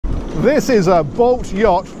This is a Balt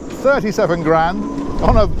Yacht, 37 grand,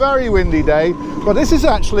 on a very windy day, but this is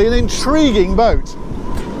actually an intriguing boat,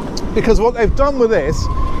 because what they've done with this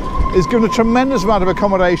is given a tremendous amount of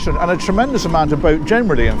accommodation and a tremendous amount of boat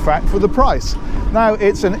generally, in fact, for the price. Now,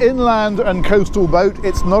 it's an inland and coastal boat.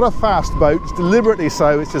 It's not a fast boat, it's deliberately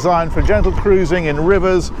so. It's designed for gentle cruising in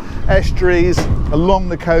rivers, estuaries, along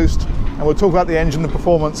the coast, and we'll talk about the engine and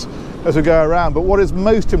performance as we go around. But what is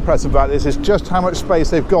most impressive about this is just how much space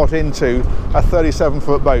they've got into a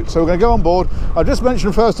 37-foot boat. So we're going to go on board. I'll just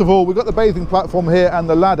mention first of all, we've got the bathing platform here and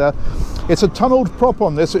the ladder. It's a tunnelled prop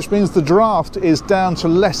on this, which means the draft is down to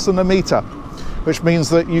less than a metre, which means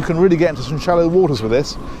that you can really get into some shallow waters with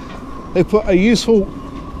this. They've put a useful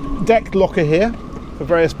deck locker here for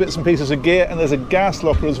various bits and pieces of gear, and there's a gas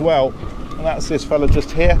locker as well, and that's this fella just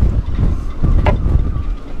here.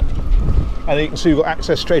 And you can see we've got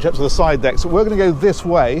access straight up to the side deck. So we're going to go this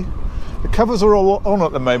way. The covers are all on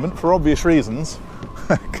at the moment for obvious reasons,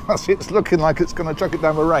 because it's looking like it's going to chuck it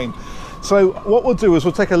down with rain. So what we'll do is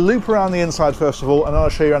we'll take a loop around the inside first of all, and I'll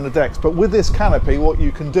show you around the decks. But with this canopy, what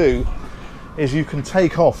you can do is you can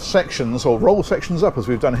take off sections, or roll sections up, as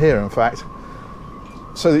we've done here in fact,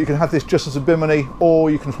 so that you can have this just as a bimini, or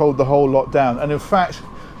you can fold the whole lot down. And in fact,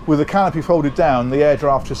 with the canopy folded down, the air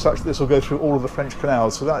draft is such that this will go through all of the French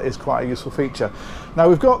canals, so that is quite a useful feature. Now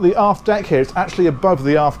we've got the aft deck here. It's actually above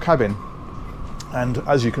the aft cabin, and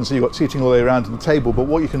as you can see, you've got seating all the way around to the table. But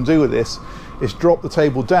what you can do with this is drop the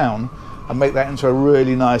table down and make that into a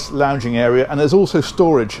really nice lounging area. And there's also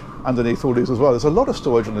storage underneath all these as well. There's a lot of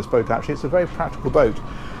storage on this boat actually. It's a very practical boat.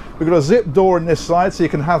 We've got a zip door in this side, so you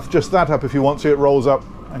can have just that up if you want to. It rolls up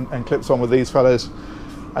and clips on with these fellows.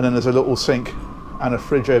 And then there's a little sink and a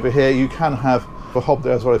fridge over here. You can have a hob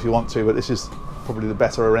there as well if you want to, but this is probably the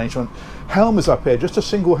better arrangement. Helm is up here, just a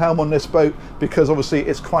single helm on this boat, because obviously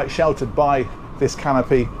it's quite sheltered by this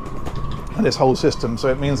canopy and this whole system, so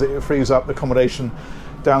it means that it frees up accommodation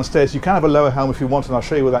downstairs. You can have a lower helm if you want, and I'll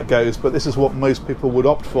show you where that goes, but this is what most people would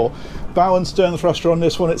opt for. Bow and stern thruster on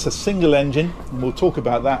this one. It's a single engine, and we'll talk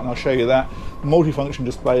about that and I'll show you that. Multifunction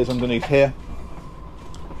display is underneath here,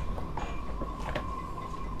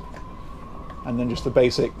 and then just the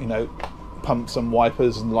basic, you know, pumps and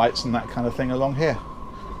wipers and lights and that kind of thing along here.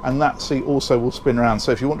 And that seat also will spin around,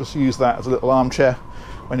 so if you want to use that as a little armchair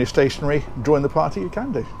when you're stationary, join the party, you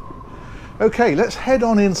can do. Okay, let's head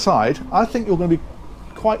on inside. I think you're going to be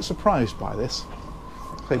quite surprised by this.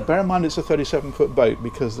 Okay, bear in mind it's a 37-foot boat,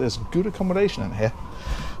 because there's good accommodation in here.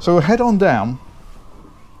 So we'll head on down,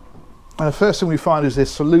 and the first thing we find is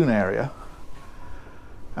this saloon area.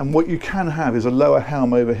 And what you can have is a lower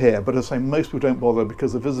helm over here, but as I say, most people don't bother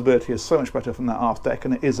because the visibility is so much better from that aft deck,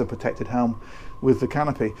 and it is a protected helm with the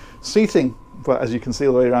canopy. Seating, well, as you can see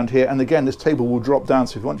all the way around here, and again this table will drop down,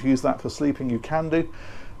 so if you want to use that for sleeping you can do.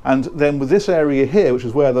 And then with this area here, which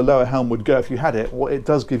is where the lower helm would go if you had it, what it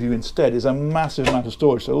does give you instead is a massive amount of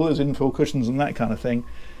storage. So all those infill cushions and that kind of thing,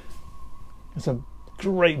 it's a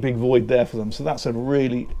great big void there for them, so that's a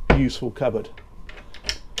really useful cupboard.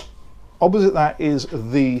 Opposite that is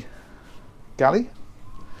the galley.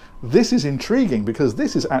 This is intriguing because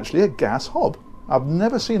this is actually a gas hob. I've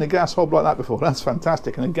never seen a gas hob like that before. That's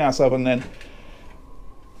fantastic. And a gas oven then,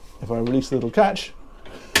 if I release the little catch,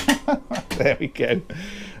 there we go,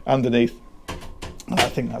 underneath. And I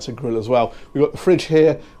think that's a grill as well. We've got the fridge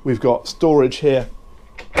here, we've got storage here.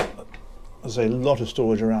 There's a lot of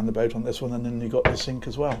storage around the boat on this one, and then you've got the sink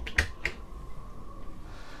as well.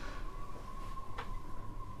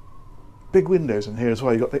 Big windows in here as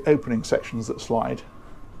well. You've got the opening sections that slide,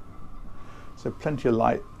 so plenty of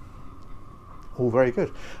light, all very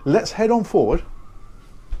good. Let's head on forward.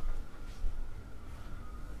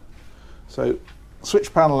 So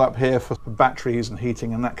switch panel up here for batteries and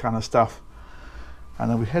heating and that kind of stuff, and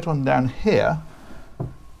then we head on down here.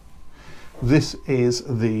 This is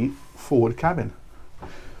the forward cabin.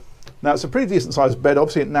 Now it's a pretty decent sized bed.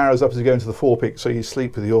 Obviously it narrows up as you go into the forepeak, so you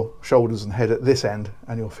sleep with your shoulders and head at this end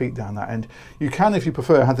and your feet down that end. You can, if you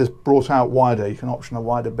prefer, have this brought out wider. You can option a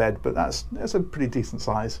wider bed, but that's a pretty decent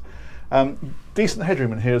size. Decent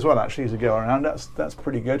headroom in here as well actually as you go around. That's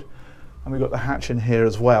pretty good. And we've got the hatch in here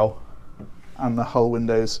as well, and the hull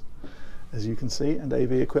windows as you can see, and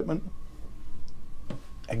AV equipment.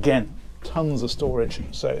 Again, tons of storage.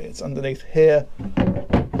 So it's underneath here,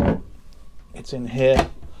 it's in here.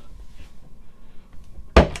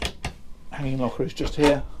 Hanging locker is just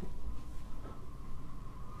here.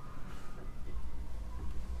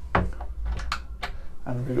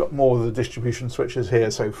 And we've got more of the distribution switches here,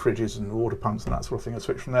 so fridges and water pumps and that sort of thing are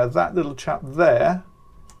switched from there. That little chap there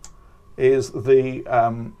is the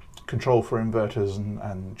control for inverters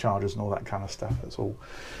and chargers and all that kind of stuff. It's all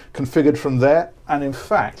configured from there. And in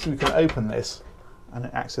fact, you can open this and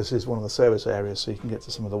it accesses one of the service areas, so you can get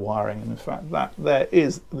to some of the wiring. And in fact, that there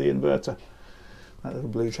is the inverter, that little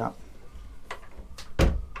blue chap.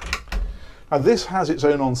 Now this has its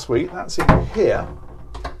own ensuite, that's in here.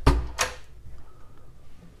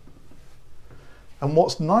 And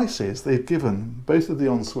what's nice is they've given both of the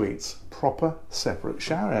en-suites proper separate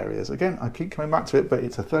shower areas. Again, I keep coming back to it, but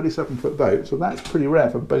it's a 37-foot boat, so that's pretty rare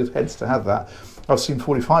for both heads to have that. I've seen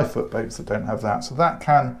 45-foot boats that don't have that, so that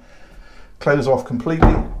can close off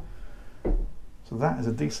completely. So that is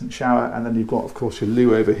a decent shower, and then you've got, of course, your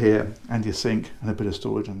loo over here and your sink and a bit of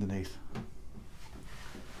storage underneath.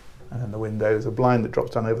 And then the window is a blind that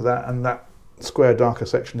drops down over that, and that square darker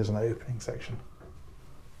section is an opening section.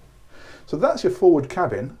 So that's your forward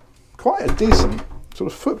cabin. Quite a decent sort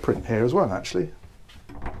of footprint here as well, actually.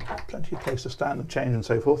 Plenty of place to stand and change and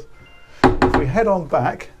so forth. If we head on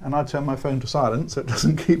back, and I turn my phone to silent so it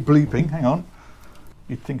doesn't keep bleeping, hang on.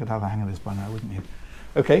 You'd think I'd have a hang of this by now, wouldn't you?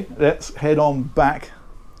 Okay, let's head on back.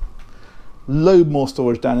 Load more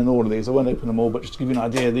storage down in all of these. I won't open them all, but just to give you an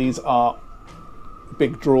idea, these are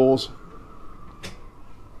big drawers.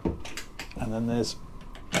 And then there's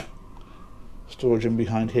storage in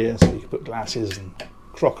behind here, so you can put glasses and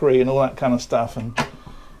crockery and all that kind of stuff, and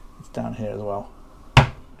it's down here as well.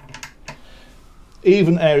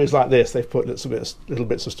 Even areas like this, they've put little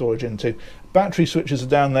bits of storage into. Battery switches are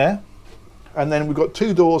down there, and then we've got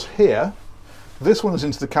two doors here. This one is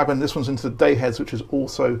into the cabin, this one's into the day heads, which is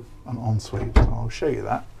also an ensuite. So I'll show you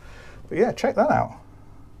that. But yeah, check that out.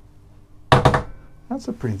 That's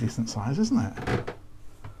a pretty decent size, isn't it?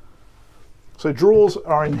 So drawers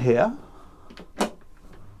are in here.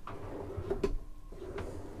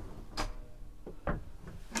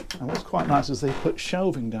 And what's quite nice is they put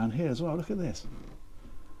shelving down here as well. Look at this.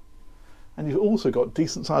 And you've also got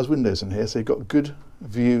decent sized windows in here, so you've got good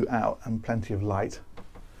view out and plenty of light.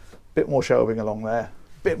 Bit more shelving along there,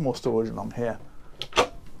 bit more storage along here.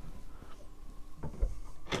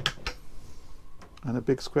 And a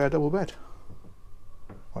big square double bed.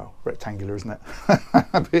 Well, rectangular, isn't it?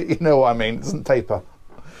 But you know what I mean, it doesn't taper.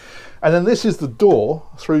 And then this is the door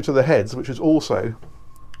through to the heads, which is also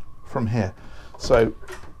from here. So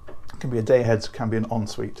it can be a day heads, can be an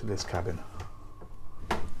ensuite to this cabin.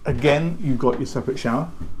 Again, you've got your separate shower.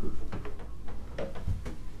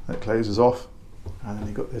 That closes off. And then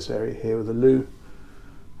you've got this area here with the loo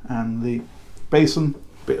and the basin,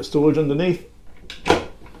 bit of storage underneath. A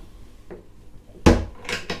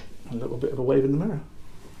little bit of a wave in the mirror.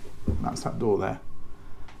 And that's that door there.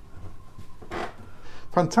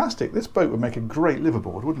 Fantastic. This boat would make a great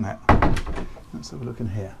liverboard, wouldn't it? Let's have a look in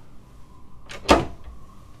here.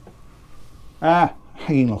 Ah,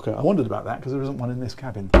 hanging locker. I wondered about that because there isn't one in this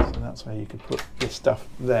cabin. So that's where you could put this stuff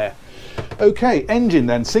there. Okay, engine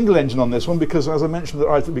then. Single engine on this one because, as I mentioned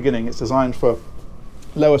right at the beginning, it's designed for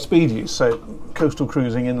lower speed use. So coastal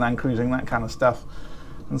cruising, inland cruising, that kind of stuff.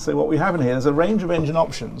 And so what we have in here, there's a range of engine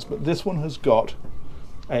options, but this one has got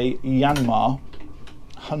a Yanmar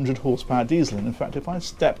 100 horsepower diesel. And in fact, if I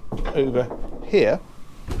step over here,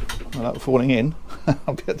 without falling in,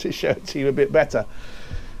 I'll be able to show it to you a bit better.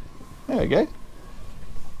 There we go.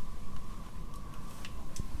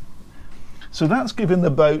 So that's giving the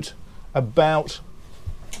boat about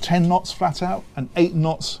 10 knots flat out, and 8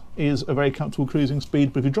 knots is a very comfortable cruising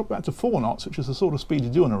speed. But if you drop that to 4 knots, which is the sort of speed you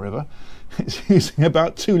do on a river, it's using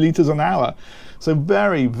about 2 litres an hour. So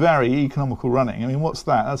very, very economical running. I mean, what's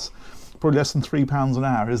that? That's probably less than £3 an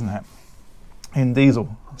hour, isn't it, in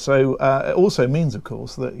diesel? So it also means, of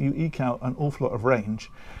course, that you eke out an awful lot of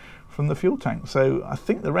range from the fuel tank. So I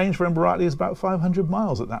think the range, remember rightly, is about 500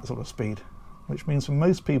 miles at that sort of speed, which means for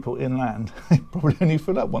most people inland, they probably only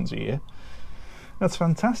fill up once a year. That's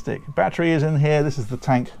fantastic. Battery is in here. This is the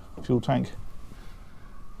tank, fuel tank.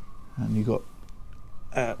 And you've got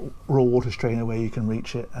raw water strainer where you can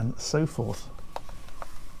reach it and so forth.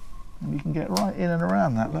 And you can get right in and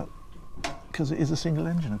around that, look, because it is a single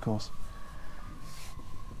engine, of course.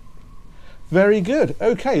 Very good.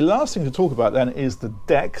 Okay, last thing to talk about then is the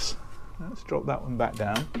decks. Let's drop that one back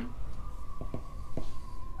down.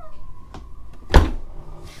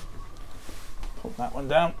 Put that one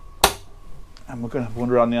down. And we're going to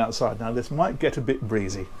wander around the outside. Now this might get a bit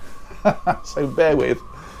breezy, so bear with.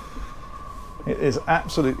 It is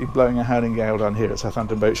absolutely blowing a howling gale down here at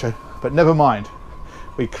Southampton Boat Show, but never mind,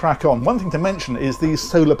 we crack on. One thing to mention is these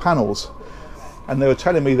solar panels, and they were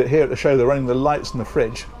telling me that here at the show they're running the lights in the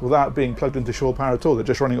fridge without being plugged into shore power at all. They're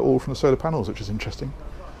just running it all from the solar panels, which is interesting.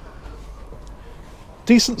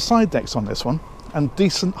 Decent side decks on this one, and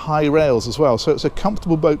decent high rails as well, so it's a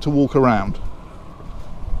comfortable boat to walk around.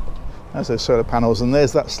 There's those solar panels, and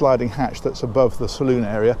there's that sliding hatch that's above the saloon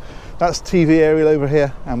area. That's TV aerial over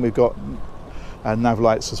here, and we've got nav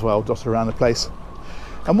lights as well dotted around the place.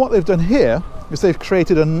 And what they've done here is they've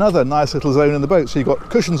created another nice little zone in the boat. So you've got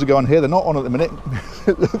cushions that go on here. They're not on at the minute.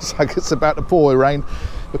 It looks like it's about to pour rain.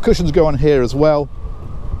 The cushions go on here as well,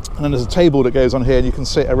 and then there's a table that goes on here, and you can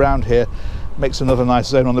sit around here. Makes another nice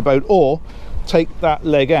zone on the boat. Or take that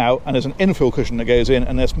leg out, and there's an infill cushion that goes in,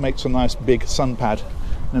 and this makes a nice big sun pad.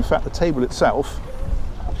 And in fact, the table itself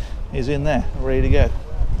is in there, ready to go.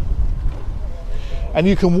 And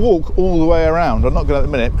you can walk all the way around. I'm not going to at the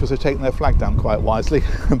minute because they've taken their flag down quite wisely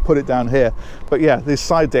and put it down here. But yeah, these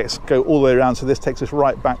side decks go all the way around, so this takes us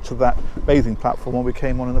right back to that bathing platform where we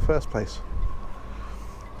came on in the first place.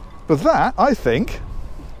 But that, I think,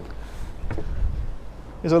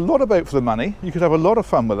 is a lot of boat for the money. You could have a lot of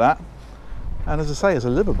fun with that. And as I say, as a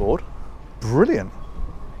liveaboard, brilliant.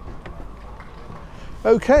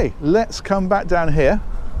 Okay, let's come back down here.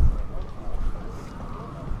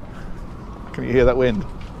 Can you hear that wind?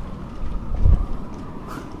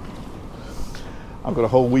 I've got a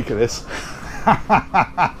whole week of this.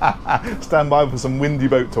 Stand by for some windy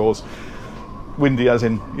boat tours. Windy as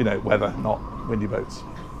in, you know, weather, not windy boats.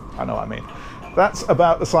 I know what I mean. That's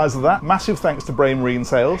about the size of that. Massive thanks to Bray Marine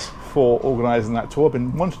Sales for organising that tour. I've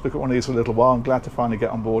been wanting to look at one of these for a little while. I'm glad to finally get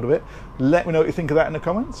on board with it. Let me know what you think of that in the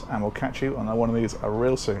comments, and we'll catch you on one of these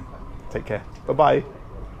real soon. Take care. Bye-bye.